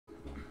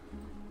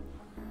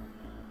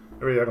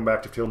Alright, welcome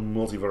back to FTL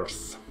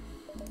Multiverse.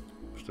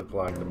 Still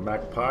applying the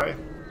Magpie.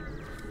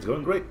 It's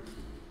going great.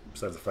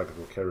 Besides the fact that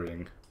we're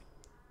carrying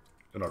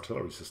an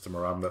artillery system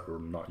around that we're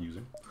not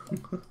using.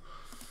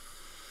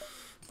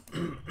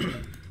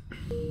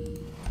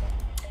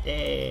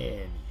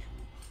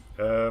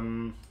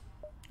 And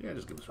yeah,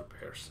 just give us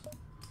repairs.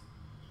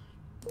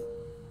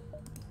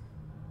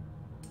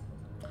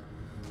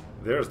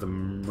 There's the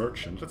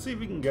merchant. Let's see if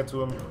we can get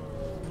to him.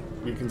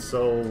 We can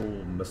sell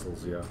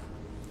missiles, yeah.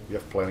 We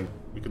have plenty.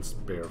 We can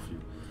spare a few.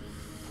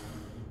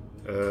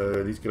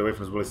 Need to get away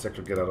from this willy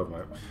sector. Get out of my...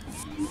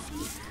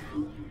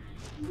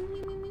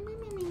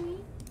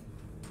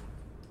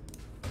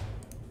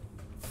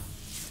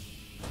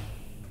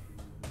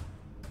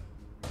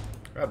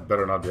 That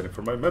better not be anything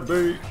for my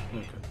medbay.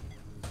 Okay.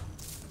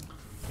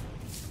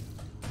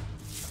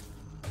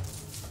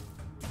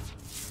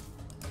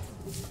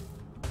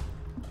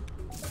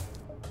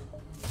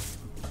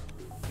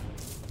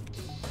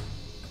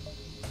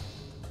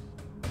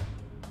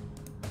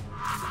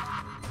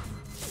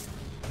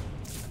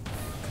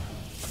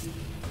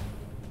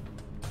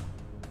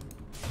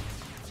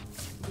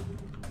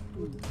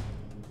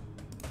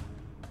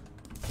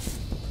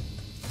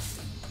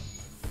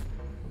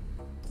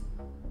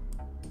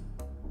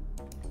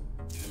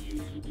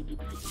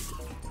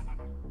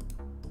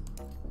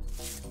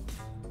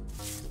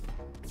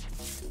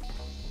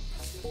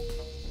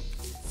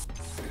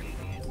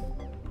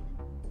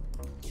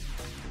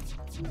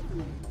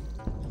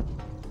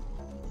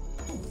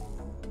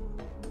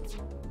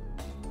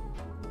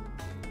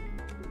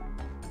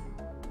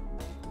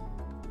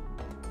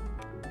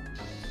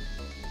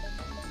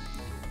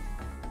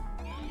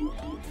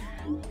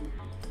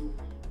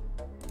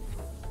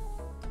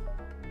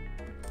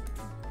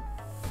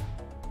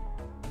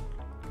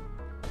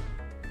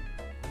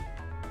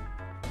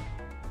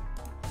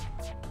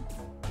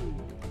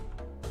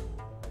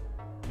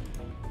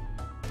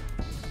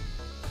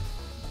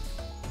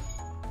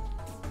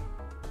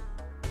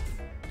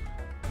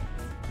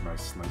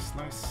 Nice, nice,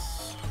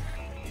 nice.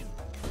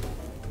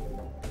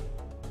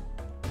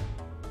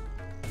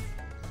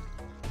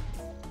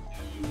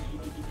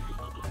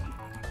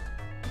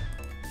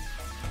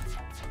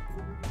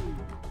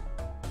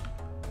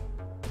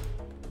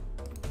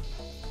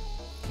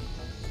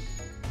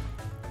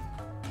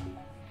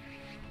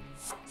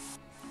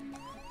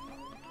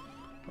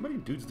 How many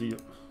dudes do you...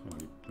 Well,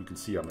 you can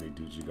see how many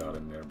dudes you got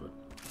in there, but...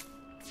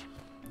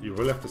 You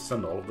really have to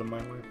send all of them my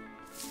way?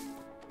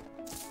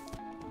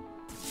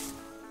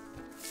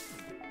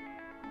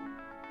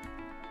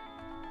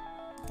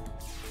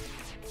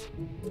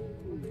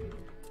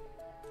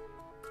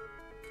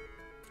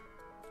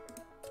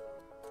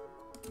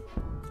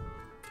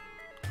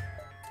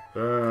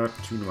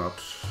 Tune them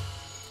out.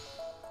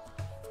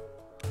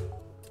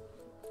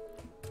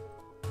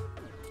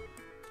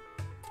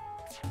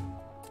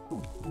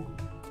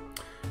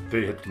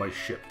 They hit my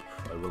ship.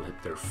 I will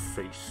hit their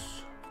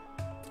face.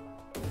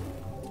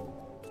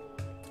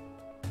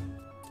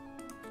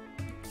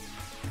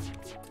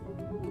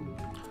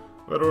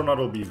 Whether or not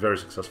it'll be very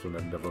successful in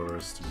that endeavor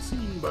is to be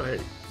seen, but hey,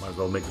 might as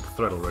well make it a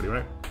threat already,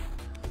 right?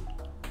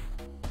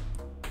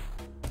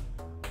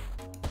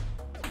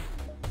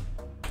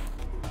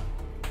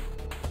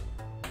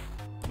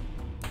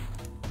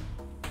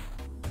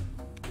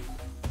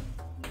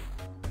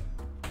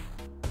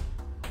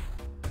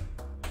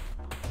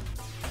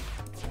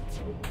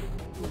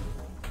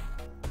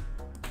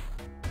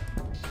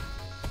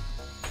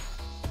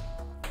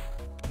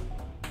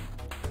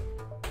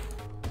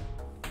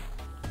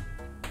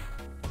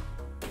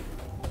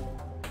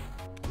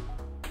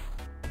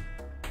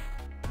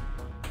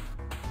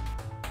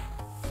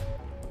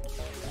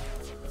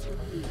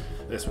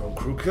 This one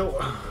crew kill.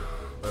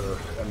 Better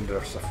end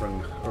their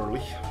suffering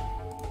early.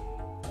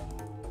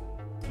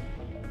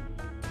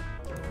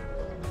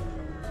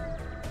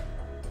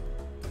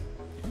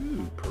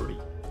 Ooh, pretty.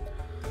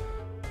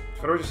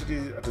 Federation City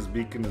at this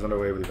beacon is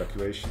underway with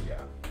evacuation. Yeah.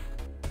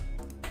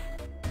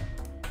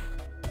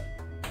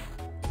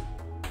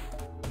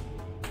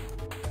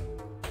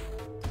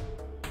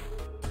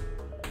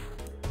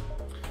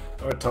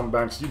 Alright, Tom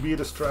Banks, you be a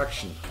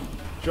distraction.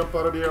 Jump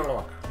out of the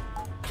airlock.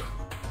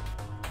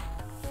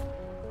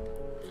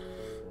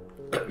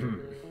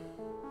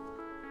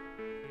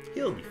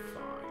 He'll be fine.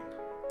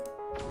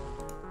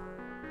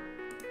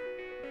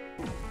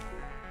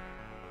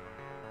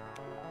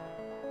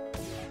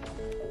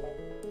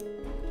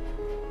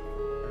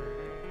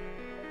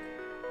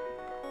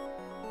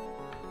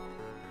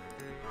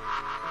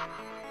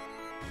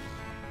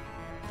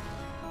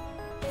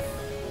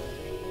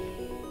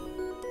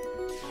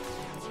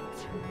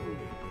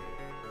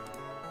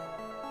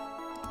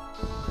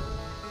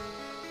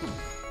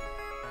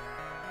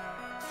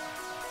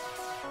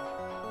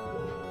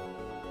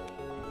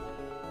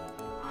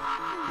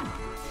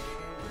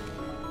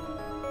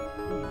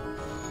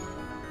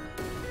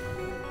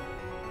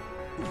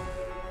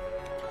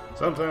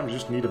 Sometimes you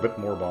just need a bit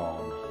more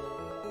bomb.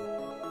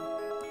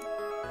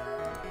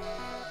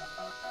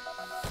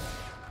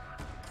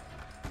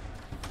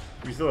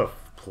 We still have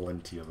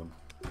plenty of them.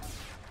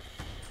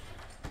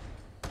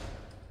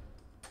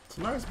 It's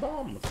a nice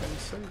bomb, what can you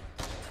say?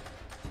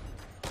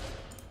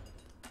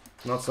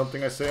 Not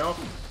something I say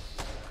often.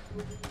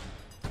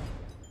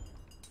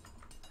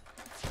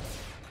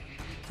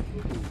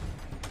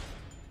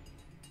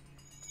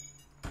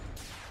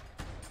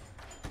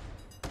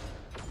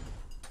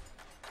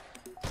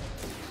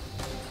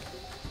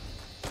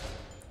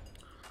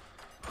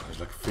 There's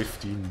like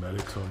 15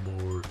 medics on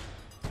board.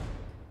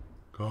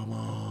 Come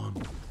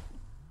on.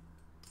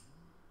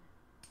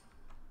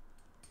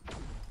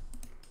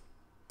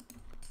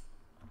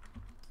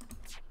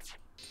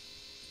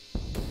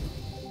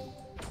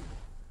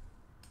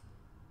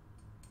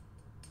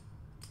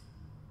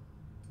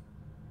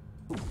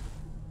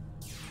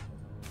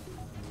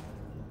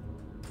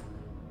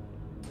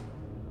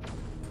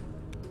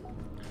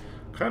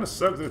 Kind of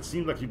sucks that it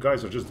seems like you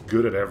guys are just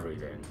good at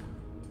everything.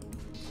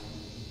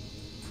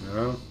 You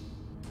know?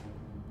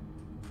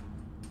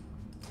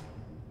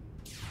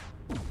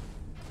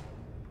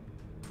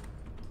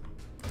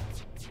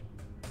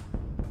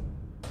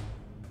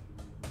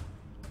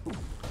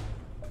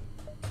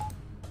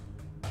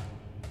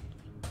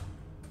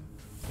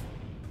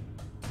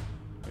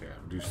 Yeah,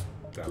 reduce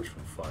damage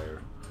from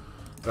fire.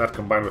 That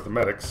combined with the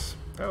medics.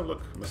 Oh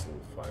look, missile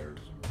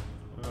fired.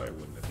 I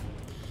wouldn't have.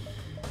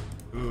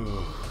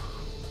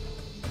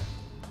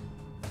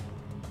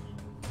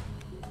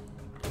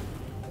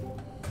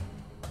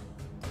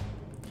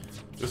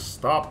 Just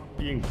stop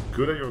being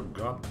good at your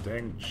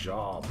goddamn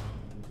job.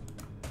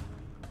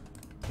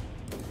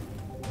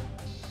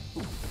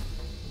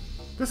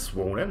 This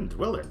won't end,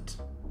 will it?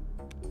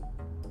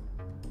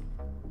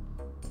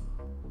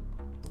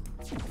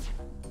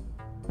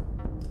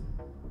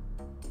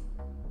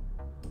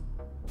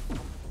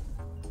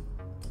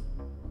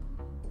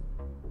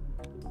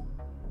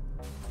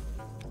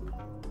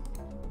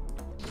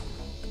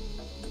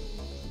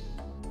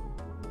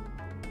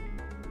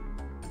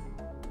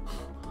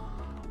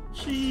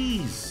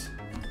 Jeez.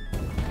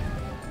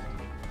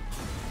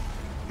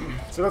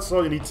 So that's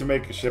all you need to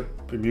make a ship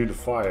immune to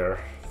fire.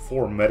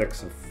 4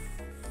 medics and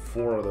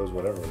 4 of those,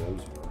 whatever those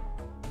were.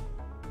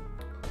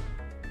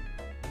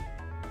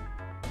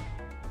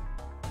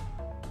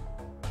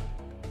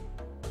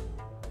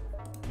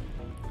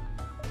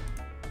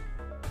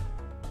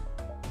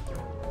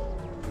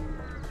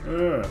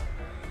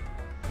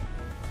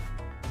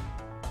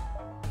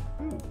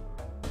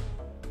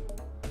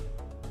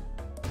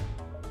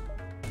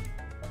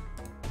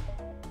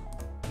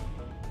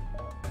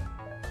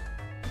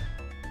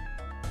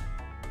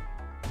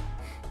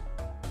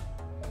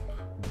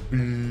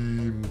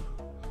 Beam.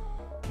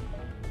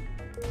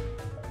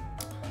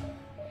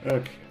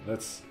 Okay,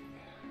 let's.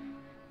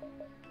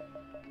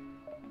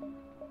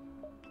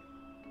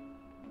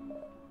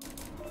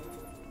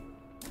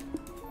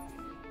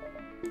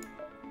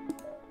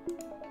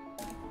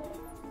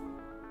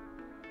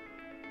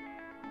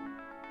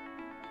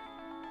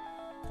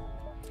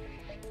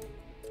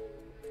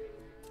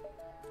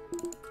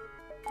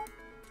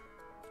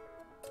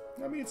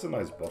 I mean, it's a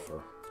nice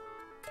buffer.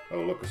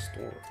 Oh, look, a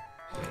store.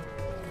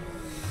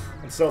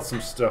 And sell some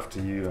stuff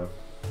to you.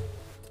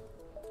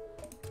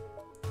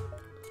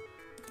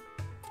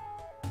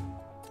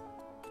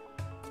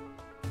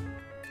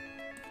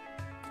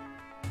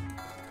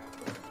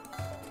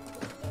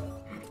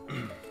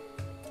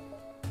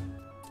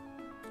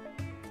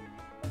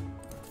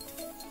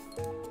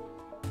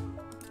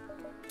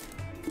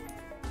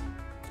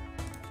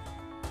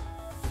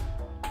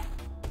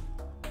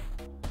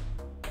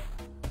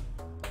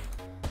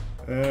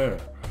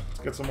 Let's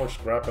get some more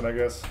scrapping, I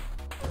guess.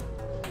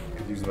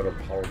 Could use another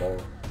power ball.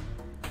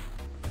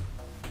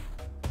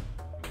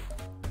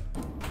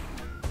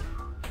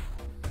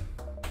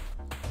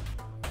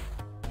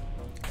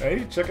 I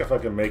need to check if I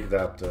can make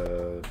that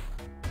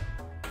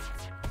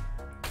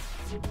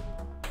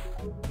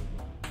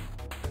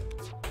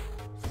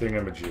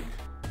thingamajig.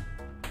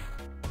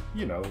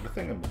 You know, the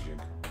thingamajig.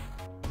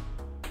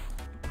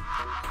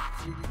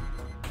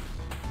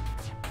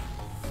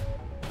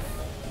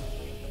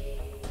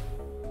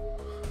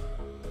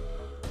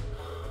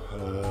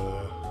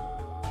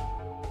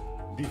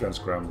 Defense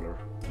scrambler.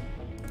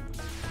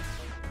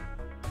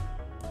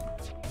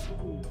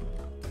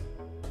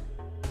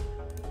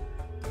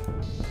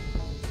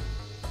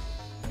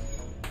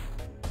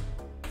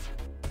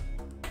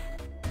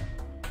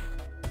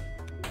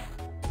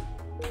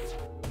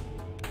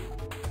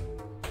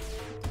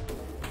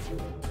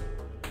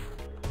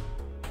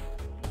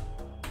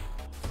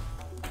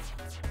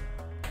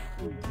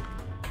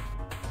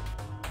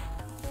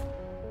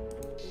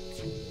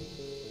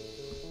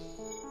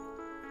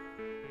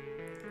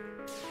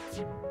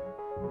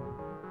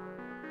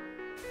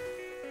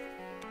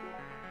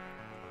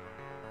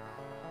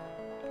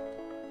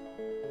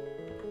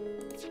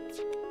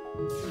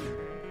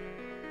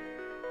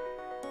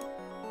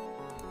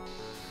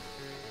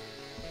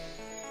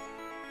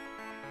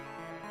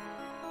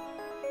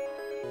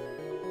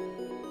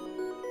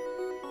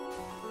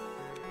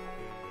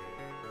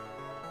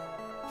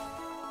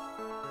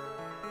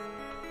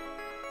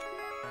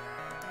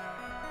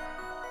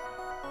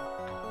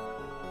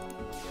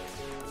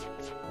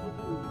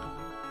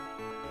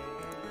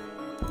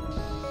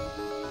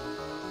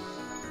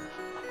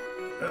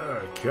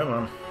 Alright, come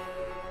on.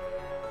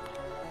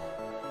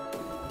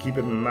 Keep it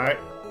in mind.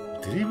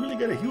 Did he really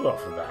get a heal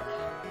off of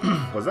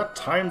that? Was that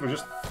timed or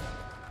just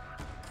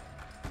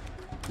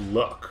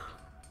luck?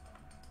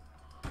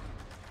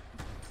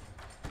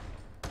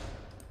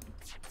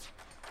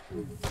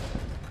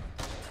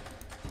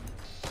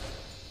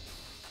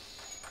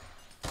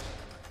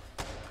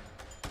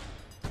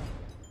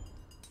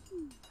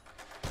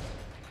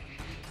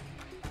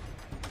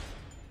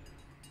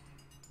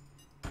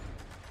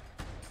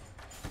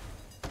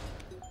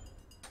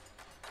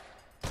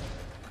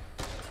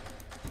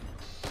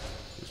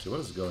 What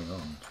is going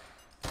on?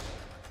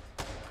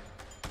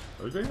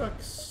 Are they like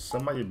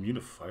semi-immune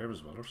to fire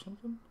as well or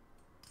something?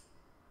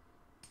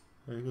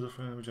 You go to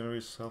friend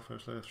regenerates self-fire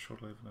slash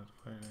short life not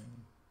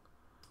fighting.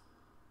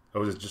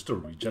 Oh, is it just a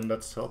regen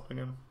that's helping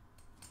him?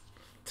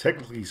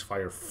 Technically he's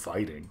fire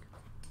fighting.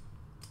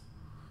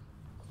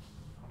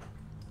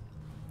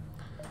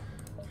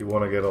 If you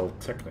want to get all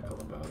technical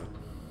about it.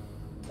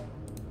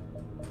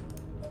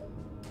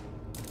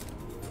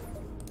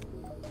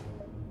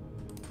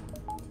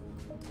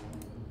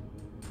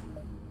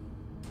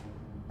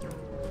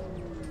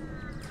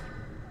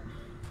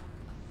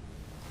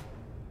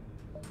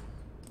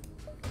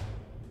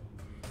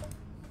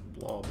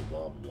 Blah,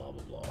 blah, blah,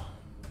 blah, blah.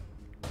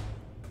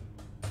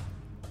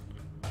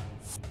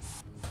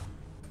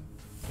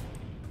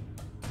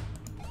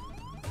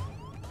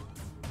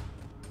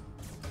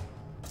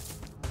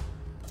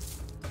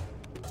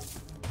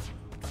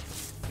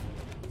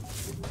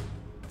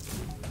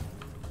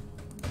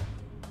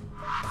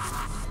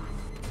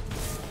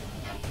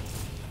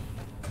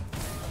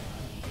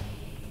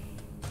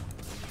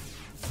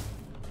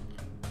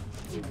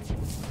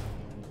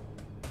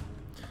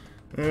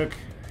 Okay.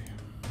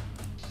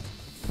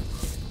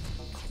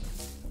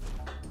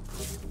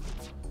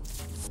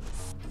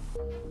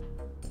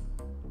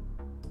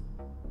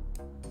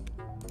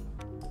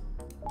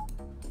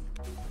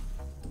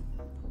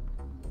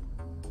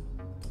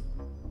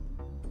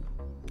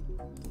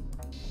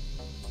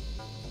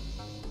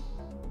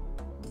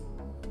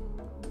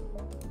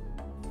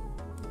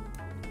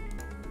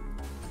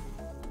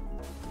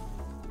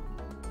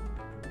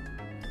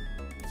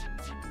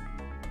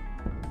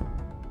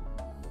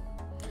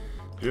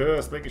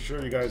 Just making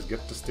sure you guys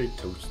get to stay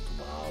toast.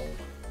 Wow.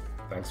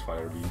 Thanks,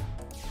 Firebeam.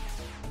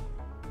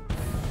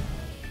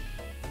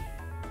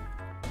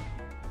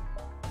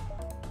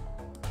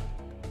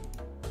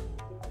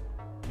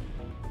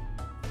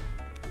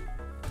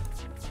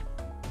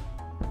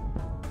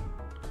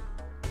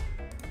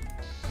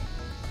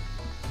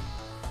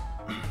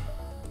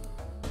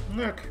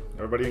 Okay,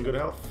 everybody in good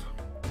health?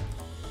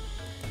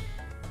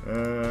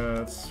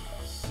 Let's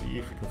see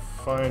if we can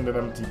find an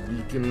empty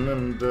beacon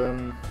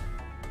and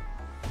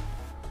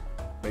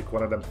make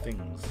one of them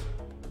things.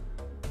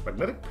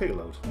 Magnetic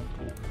payload.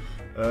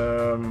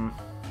 Cool.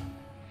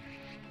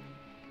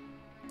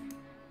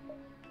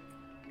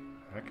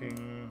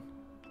 Hacking.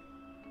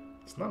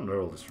 It's not a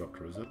neural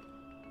disruptor, is it?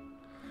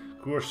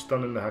 Who are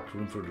stunned in the hack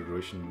room for the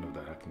duration of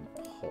the hacking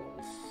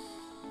pulse?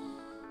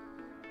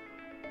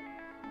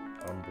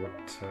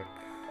 Onboard tech.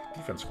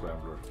 Defense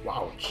scrambler.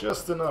 Wow,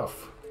 just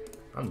enough.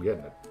 I'm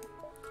getting it.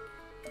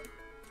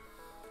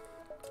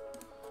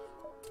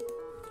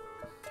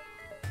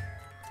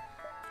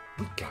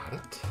 We got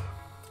it.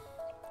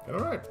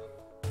 Alright.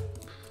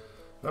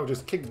 Now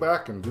just kick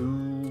back and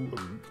do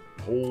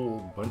a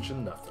whole bunch of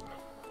nothing.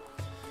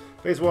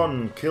 Phase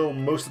 1, kill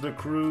most of the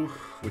crew,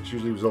 which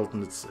usually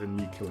results in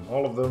me killing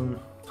all of them.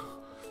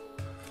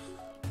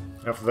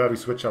 After that we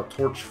switch out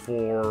Torch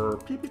for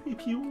pew pew pew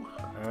pew.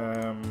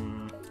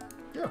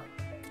 Yeah.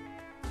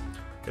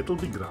 It'll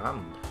be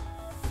grand.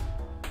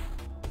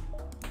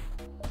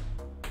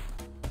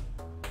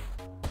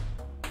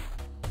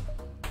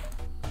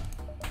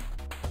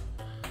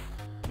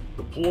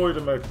 Deploy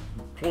the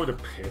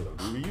payload.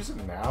 Do we use it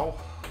now?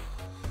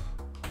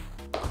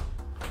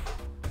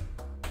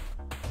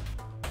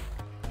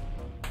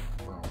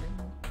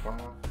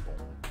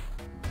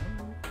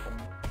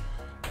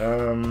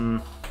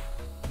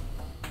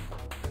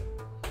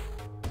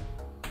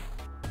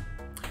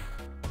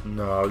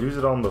 No, I'll use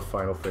it on the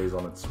final phase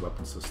on its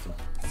weapon system.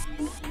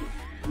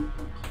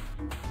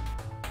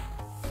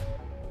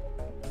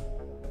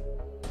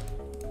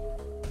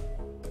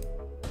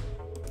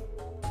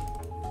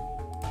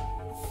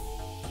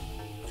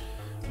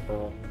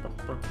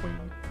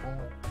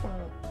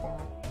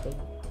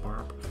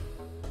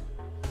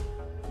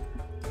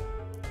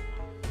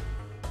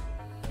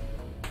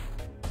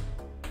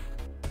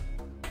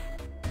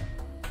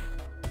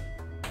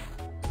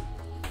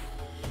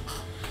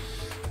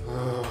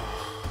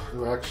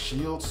 Rack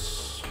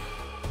shields.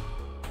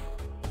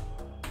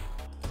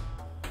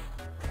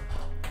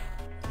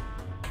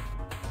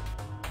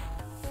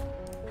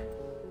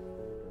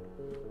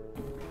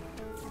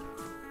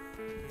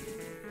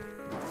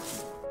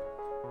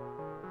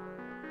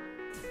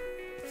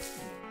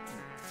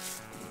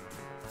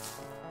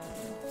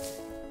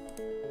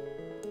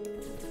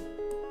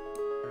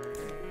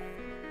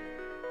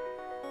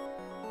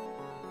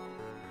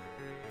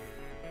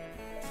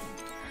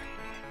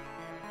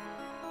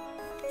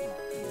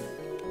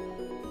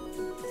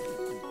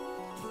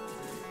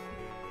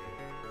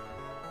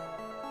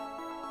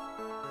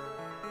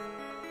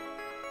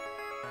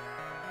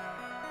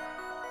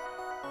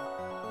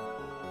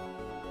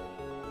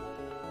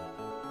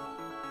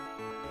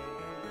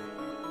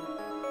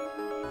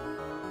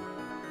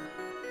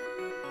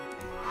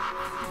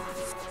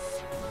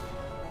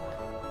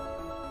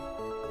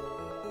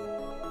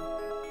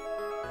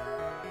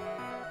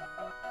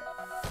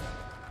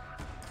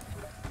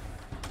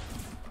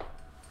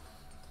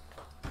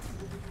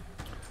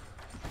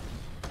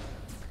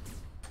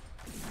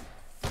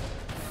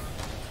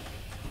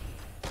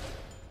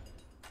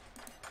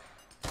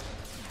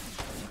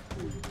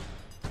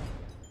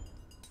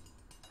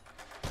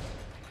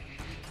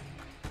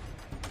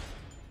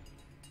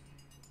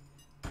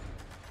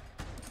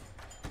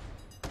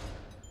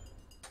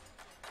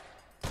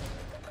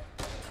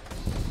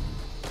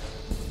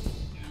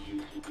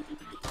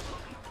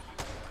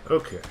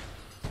 Okay.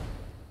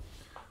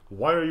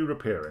 Why are you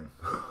repairing?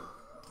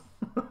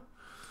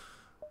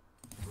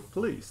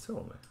 Please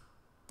tell me.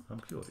 I'm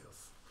curious.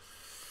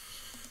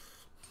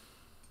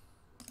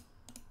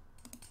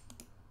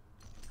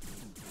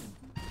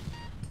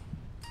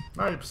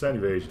 %90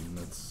 evasion,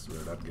 that's where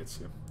that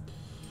gets you.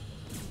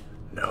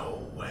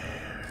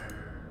 Nowhere.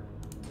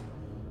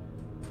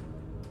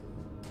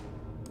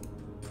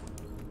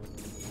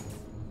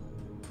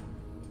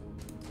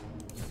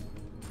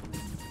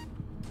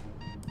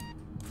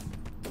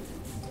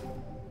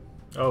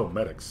 Oh,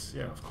 medics.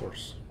 Yeah, of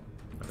course.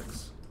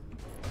 Medics.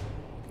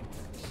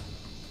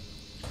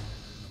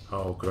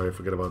 How could I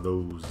forget about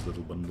those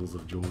little bundles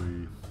of joy?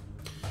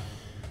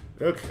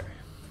 Okay.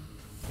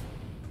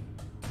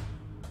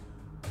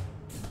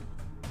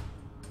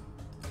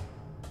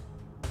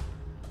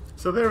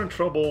 So they're in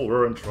trouble,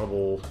 we're in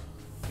trouble.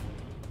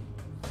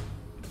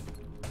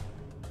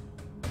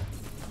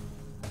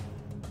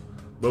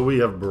 But we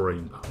have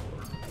brain power.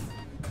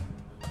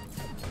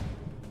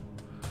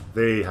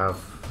 They have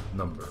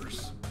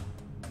numbers.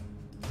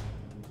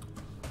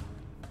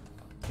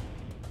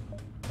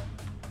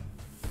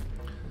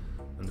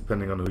 And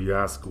depending on who you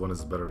ask, one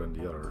is better than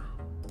the other.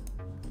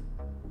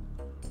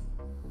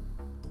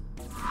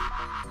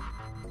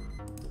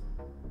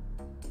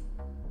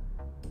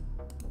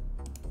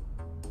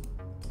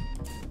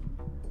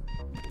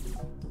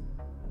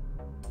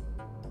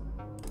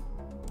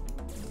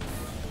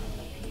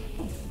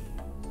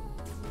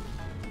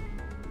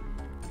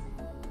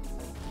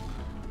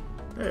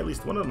 Hey, at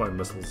least one of my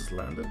missiles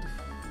landed.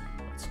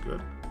 That's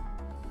good.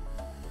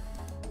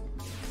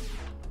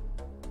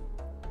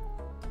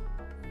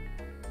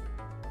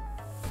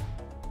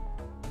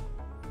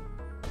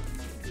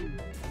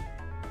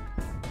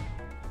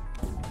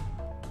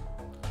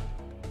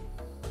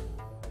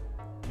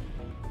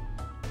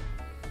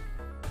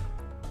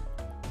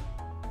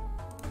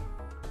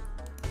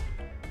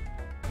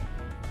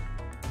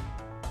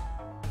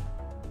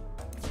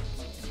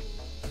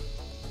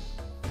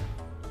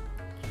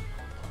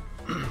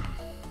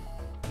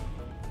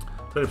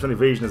 %20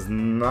 evasion is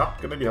not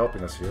going to be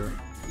helping us here.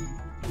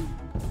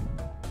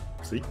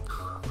 See?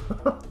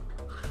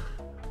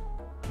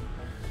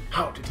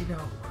 How did he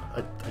know?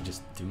 I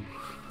just do.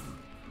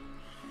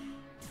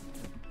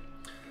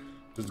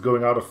 Just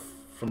going out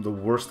from the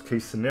worst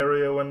case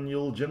scenario and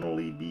you'll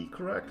generally be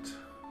correct.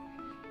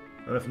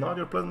 And if not,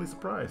 you're pleasantly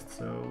surprised.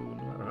 So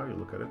no matter how you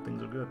look at it,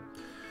 things are good.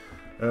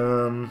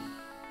 In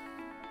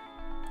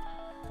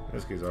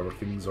this case, however,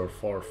 things are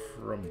far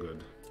from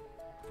good.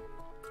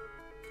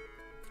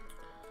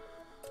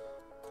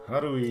 How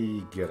do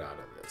we get out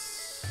of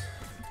this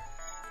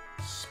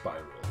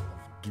spiral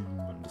of doom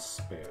and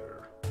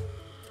despair?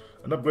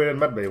 An upgraded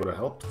medbay would have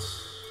helped.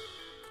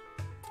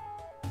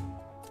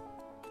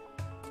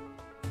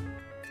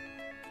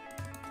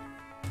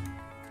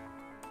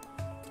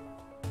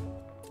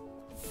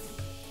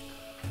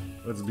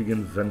 Let's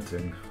begin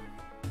venting.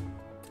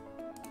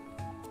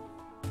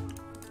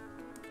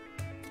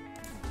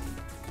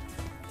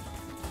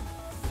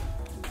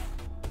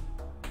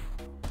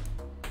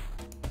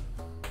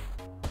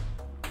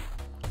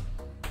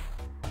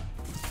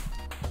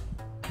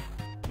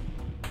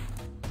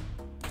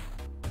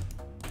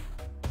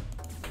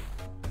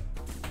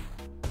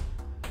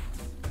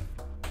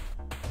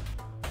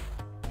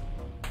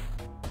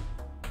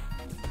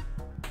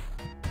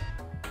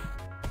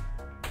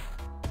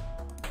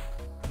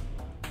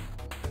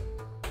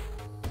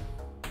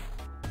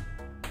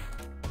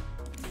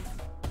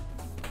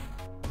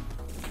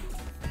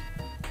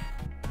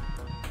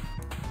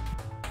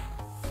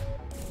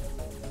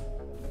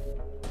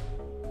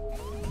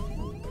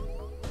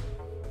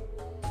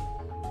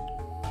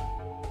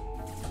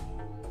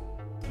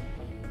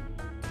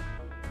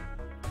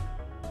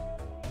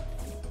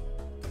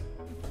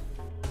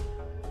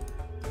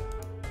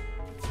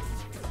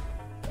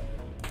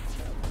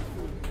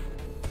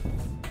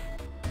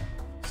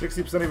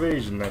 %60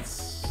 evasion,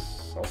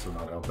 that's also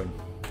not helping.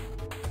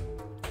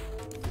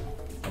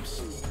 I'm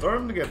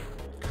starting to get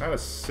kind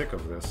of sick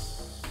of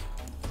this.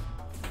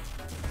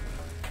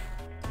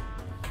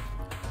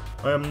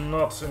 I am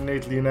not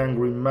innately an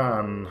angry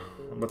man,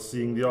 but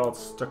seeing the odds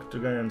stacked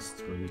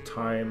against me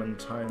time and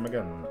time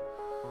again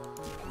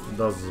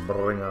does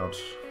bring out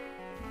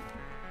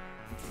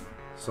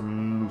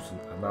some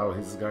nuisance. And now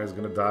his guy's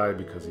gonna die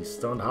because he's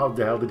stunned. How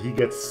the hell did he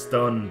get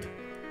stunned?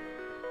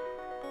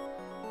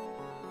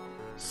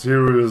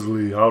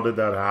 Seriously, how did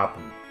that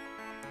happen?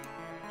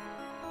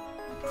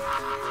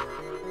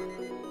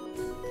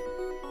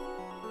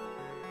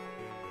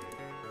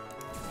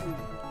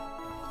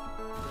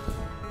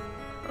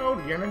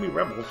 The enemy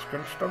rebels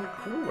can stun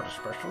crew with a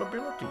special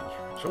ability.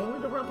 So only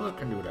the rebels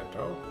can do that,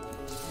 though.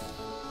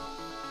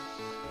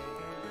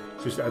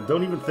 Seriously, I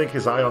don't even think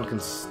his ion can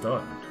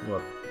stun.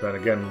 Well, then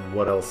again,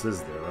 what else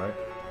is there, right?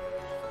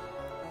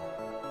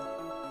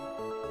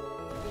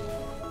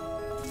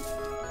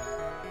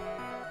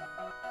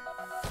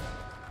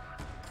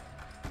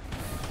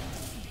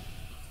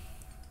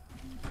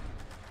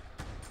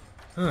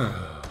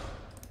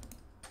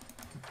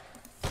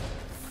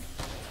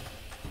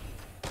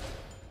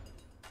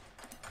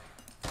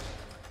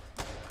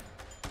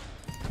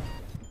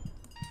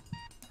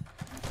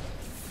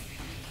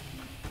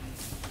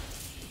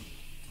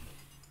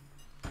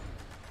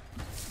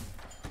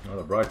 On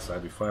the bright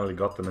side, we finally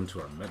got them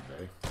into our med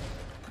bay.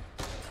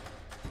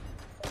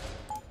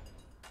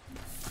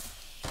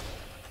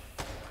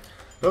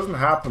 Doesn't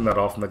happen that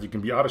often that you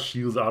can be out of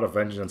shields, out of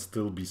vengeance, and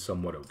still be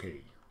somewhat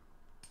okay.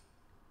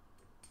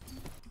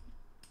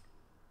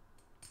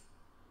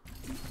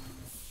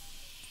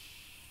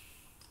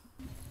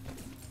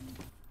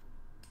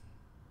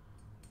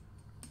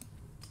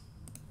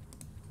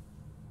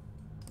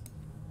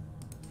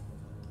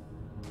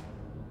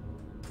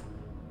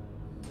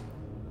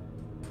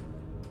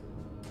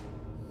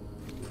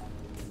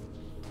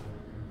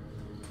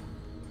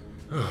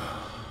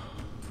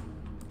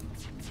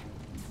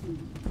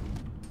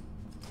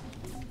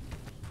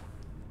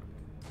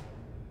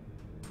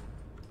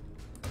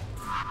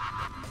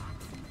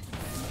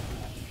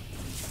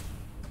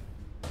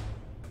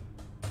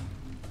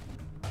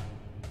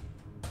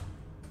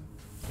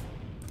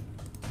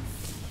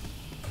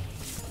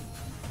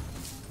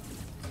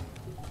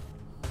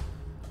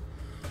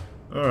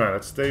 Alright,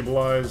 let's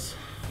stabilize.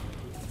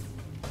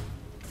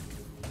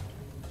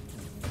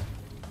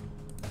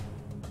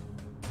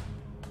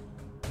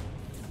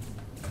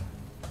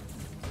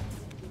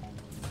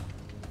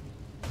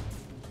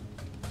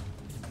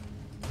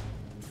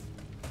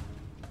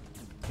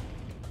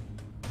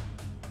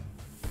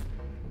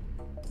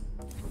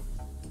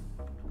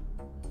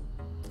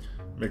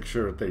 Make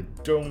sure that they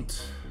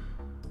don't.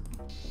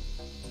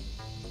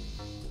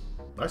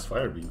 Nice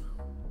fire beam.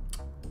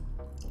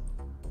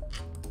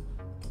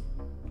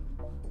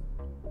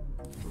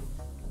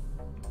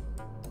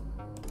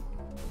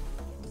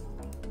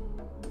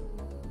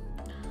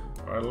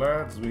 Alright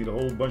lads, we need a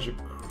whole bunch of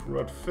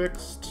crud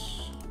fixed.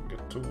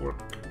 Get to work.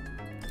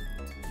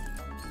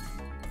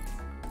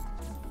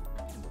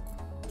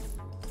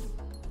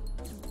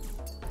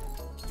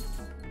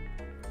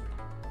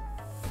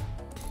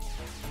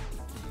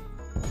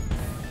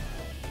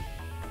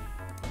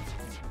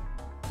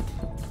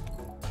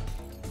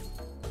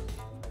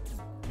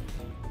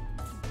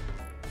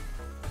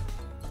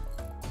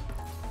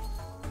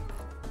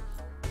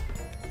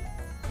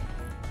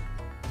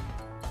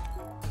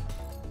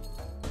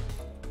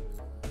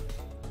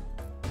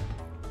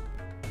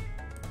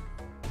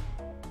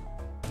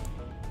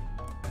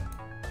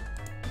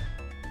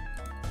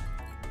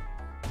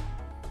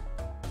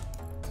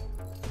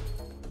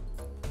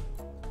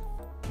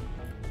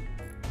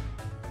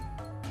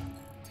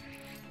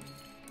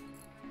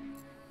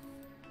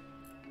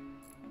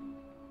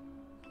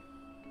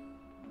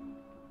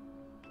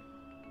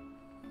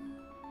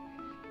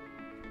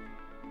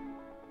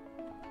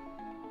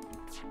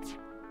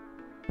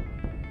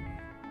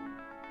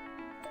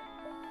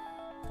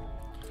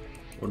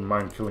 Wouldn't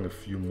mind killing a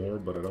few more,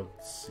 but I don't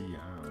see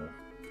how.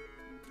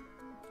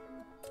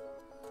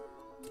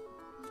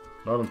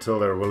 Not until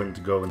they're willing to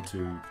go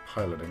into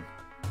piloting.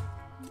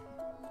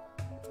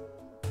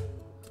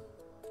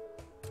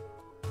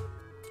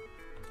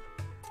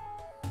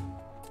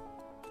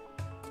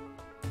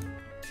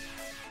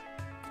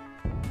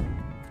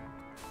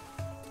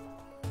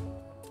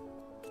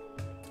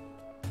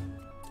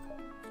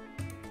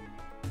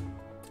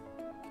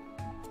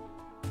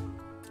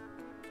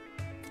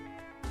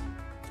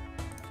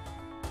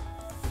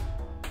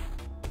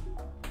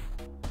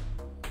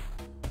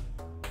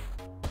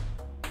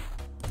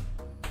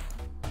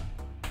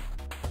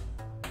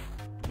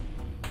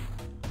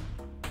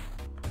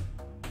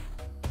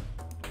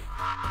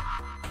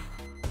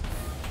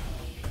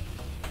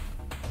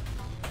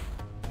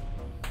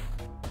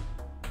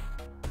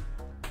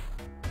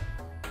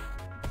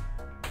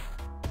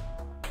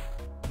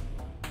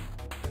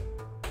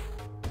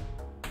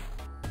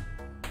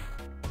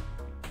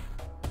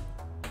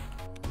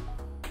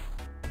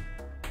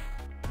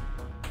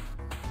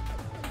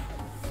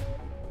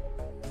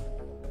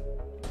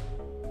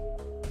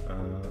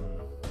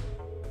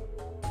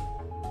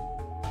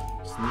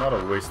 It's not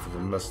a waste of a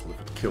missile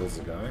if it kills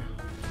a guy.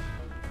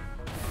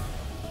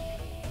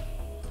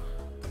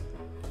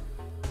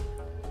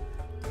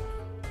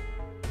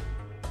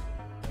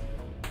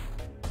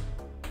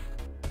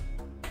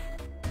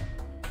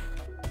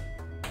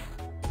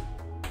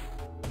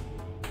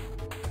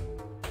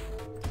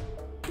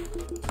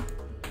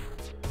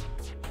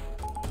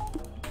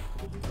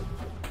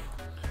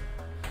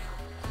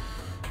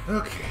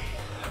 Okay.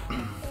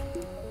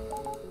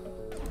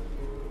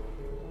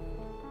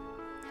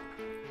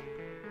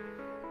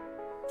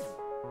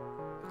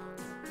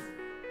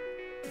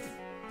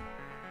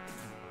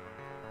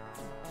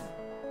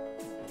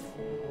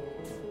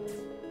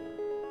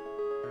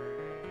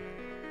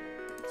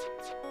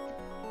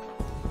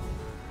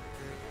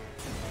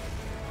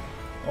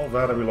 All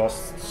that and we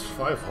lost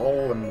 5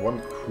 hull and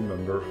 1 crew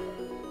member.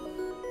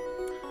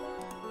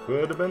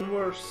 Could have been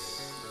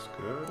worse.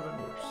 Could have been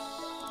worse.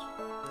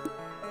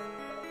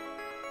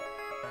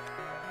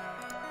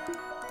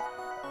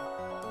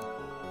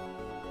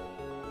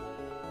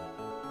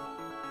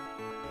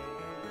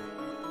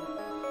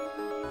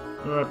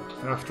 Alright,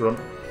 after him.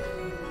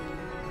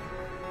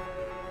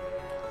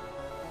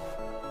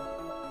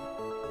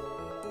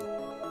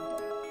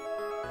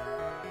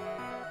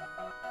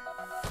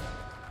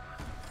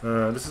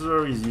 This is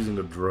where he's using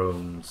the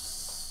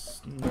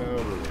drones. No, we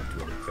won't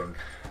do anything.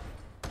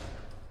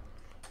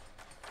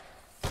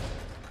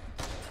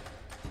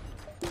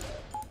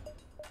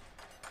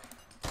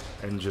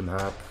 Engine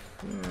hack.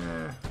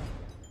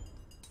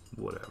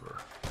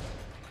 Whatever.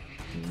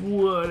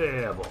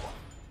 Whatever.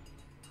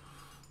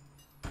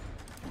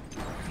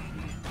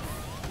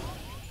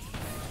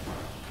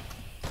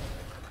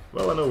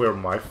 Well, I know where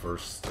my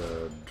first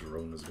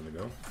drone is gonna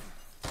go.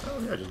 Oh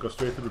yeah, just go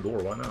straight through the door,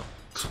 why not?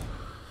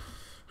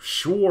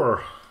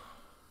 Sure.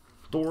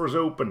 Doors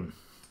open.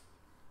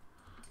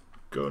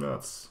 Go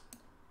nuts.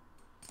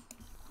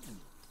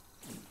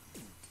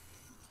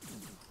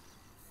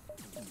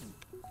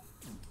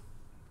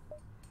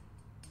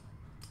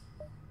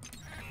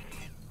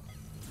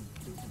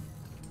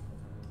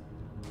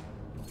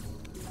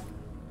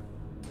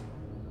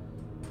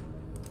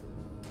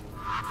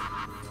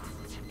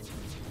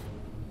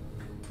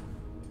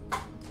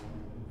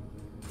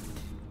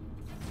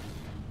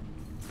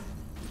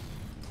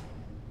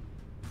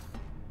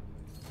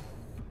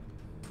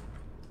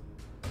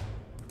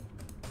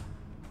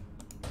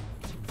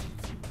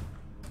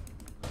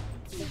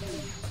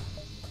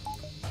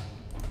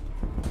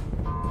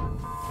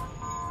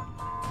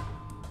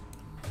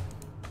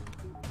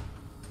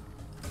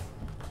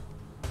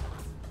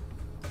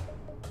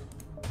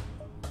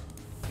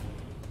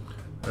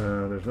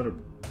 There's another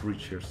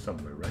breach here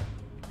somewhere, right?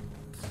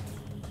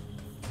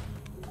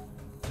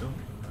 Don't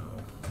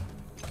know.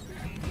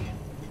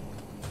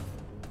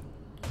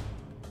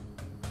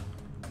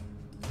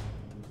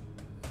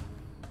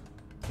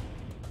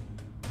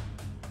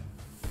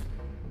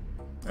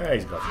 Hey,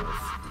 he's got this.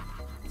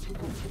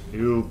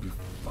 He'll be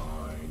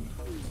fine.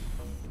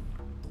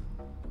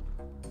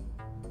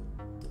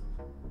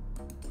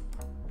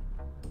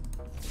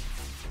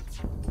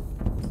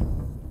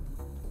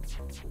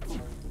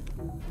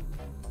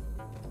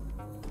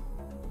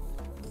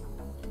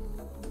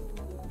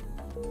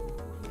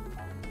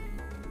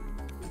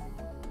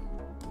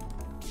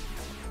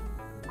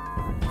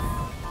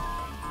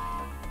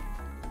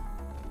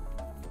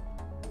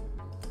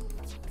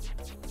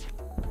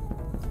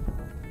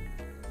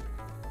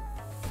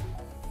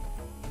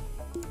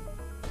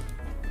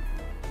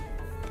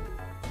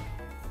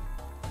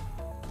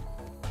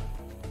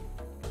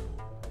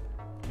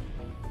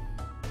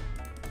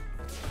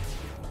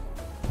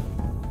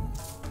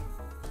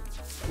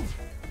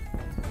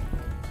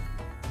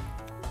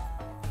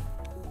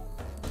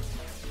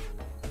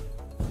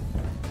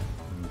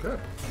 Okay.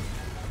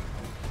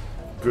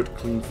 Good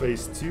clean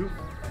phase 2.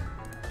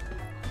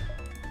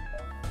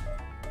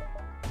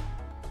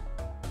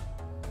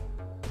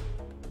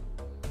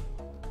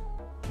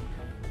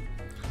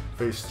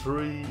 Phase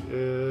 3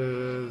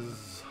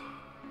 is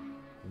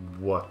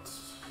what?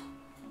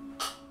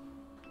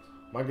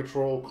 Mind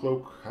control,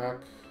 cloak, hack.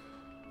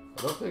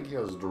 I don't think he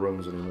has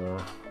drones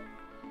anymore.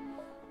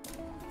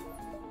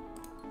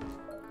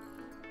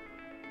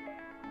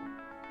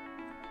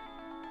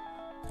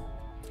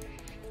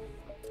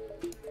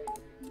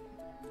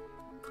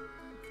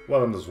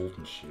 Well, and the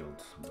Zoltan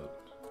shield,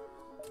 but...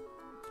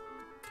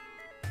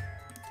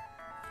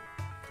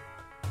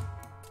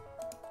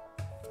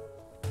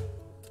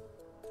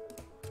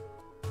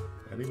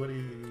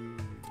 Anybody?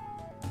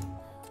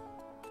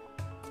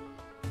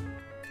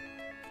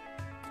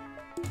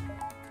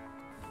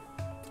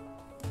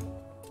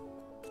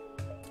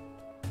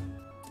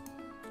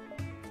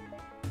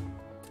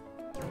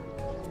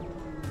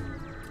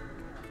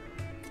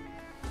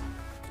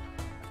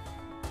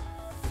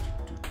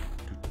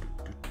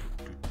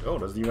 Oh,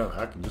 doesn't even have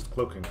hacking, just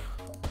cloaking.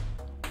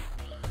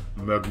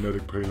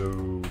 Magnetic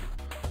payload.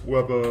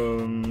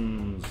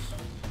 Weapons.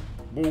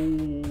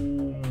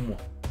 Boom.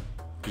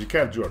 You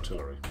can't do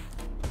artillery.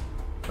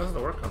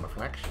 Doesn't work on the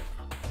flagship.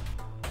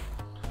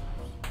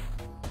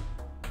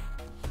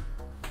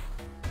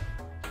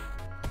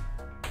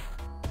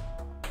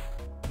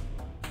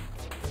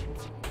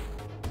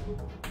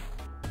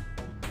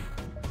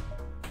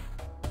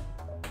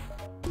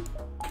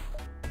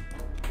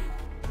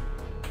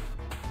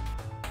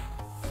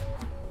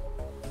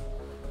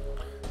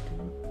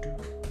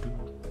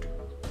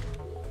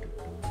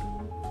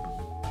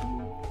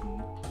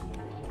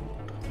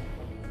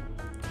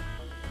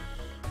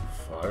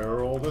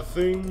 Fire all the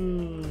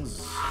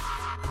things.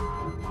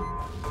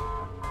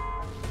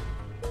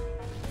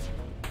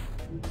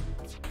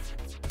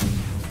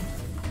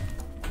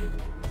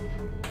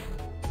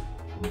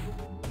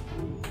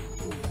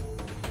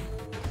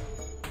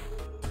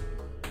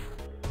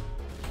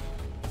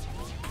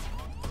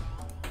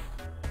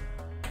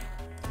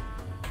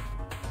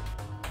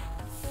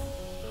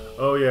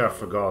 Oh yeah, I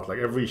forgot. Like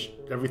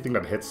everything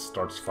that hits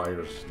starts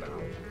fires now.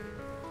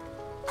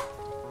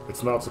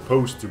 It's not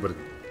supposed to, but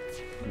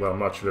well, I'm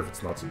not sure if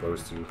it's not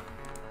supposed to.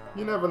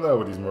 You never know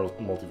with these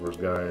multiverse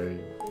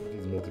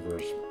these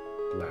multiverse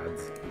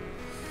lads.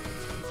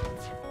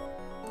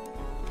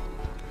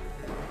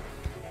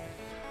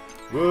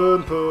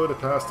 Wouldn't put it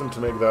past them to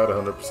make that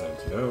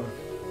 100%, you know?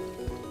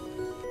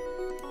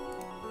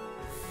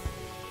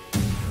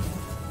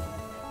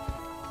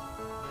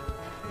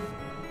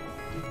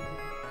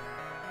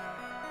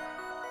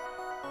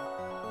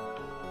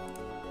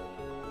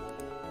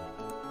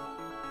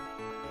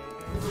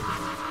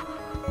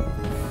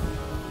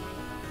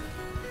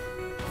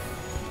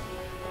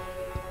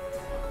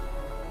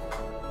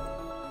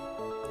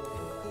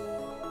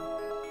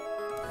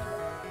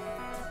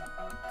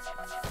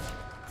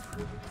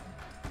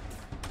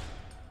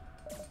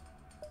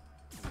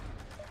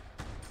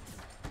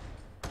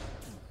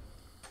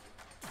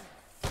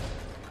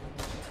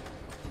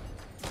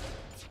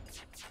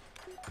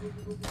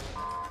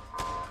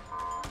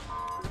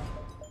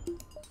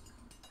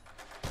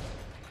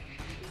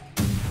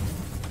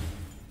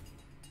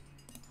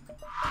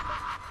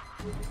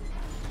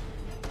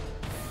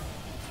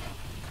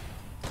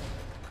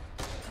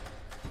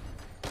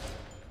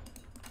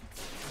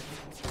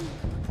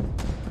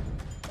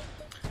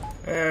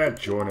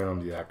 Join in on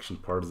the action,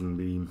 partisan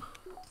beam.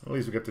 At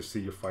least we get to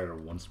see your fighter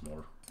once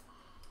more.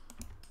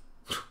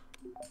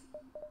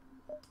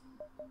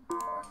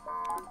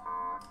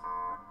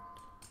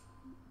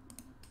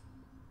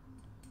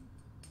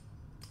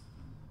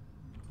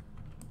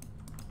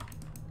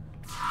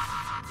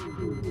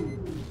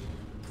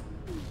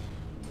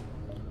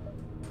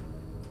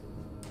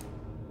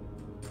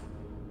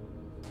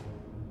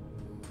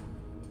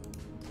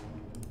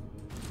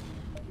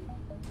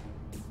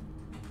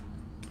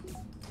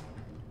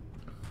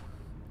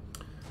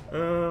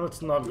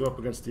 Let's not go up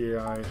against the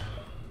AI.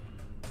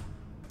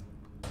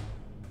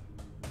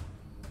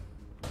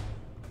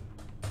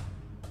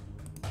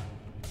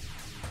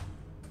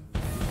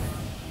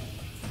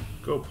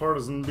 Go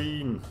partisan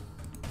beam.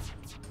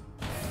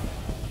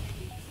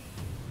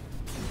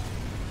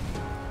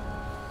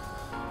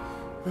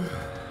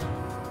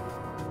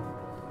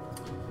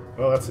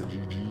 Well, that's a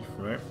GG,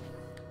 right?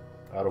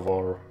 Out of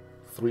our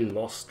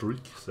 3-loss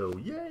streak, so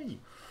yay!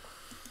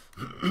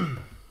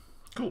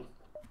 Cool.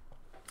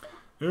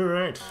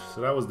 Alright,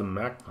 so that was the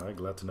Magpie.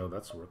 Glad to know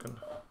that's working.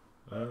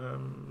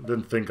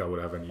 Didn't think I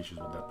would have any issues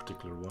with that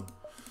particular one.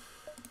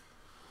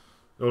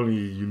 The only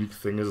unique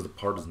thing is the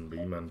partisan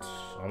beam, and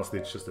honestly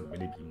it's just a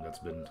mini beam that's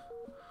been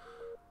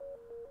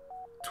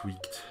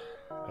tweaked.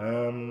 I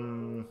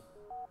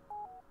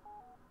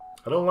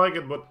don't like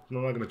it, but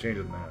I'm not going to change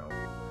it now.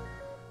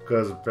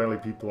 Because apparently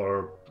people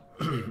are...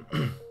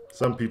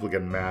 some people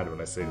get mad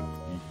when I say that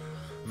the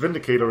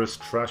Vindicator is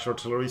trash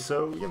artillery,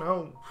 so, you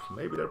know,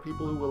 maybe there are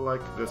people who will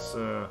like this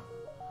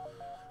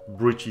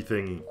breachy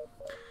thingy.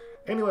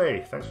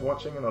 Anyway, thanks for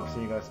watching, and I'll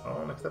see you guys on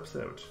the next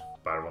episode.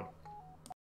 Bye everyone.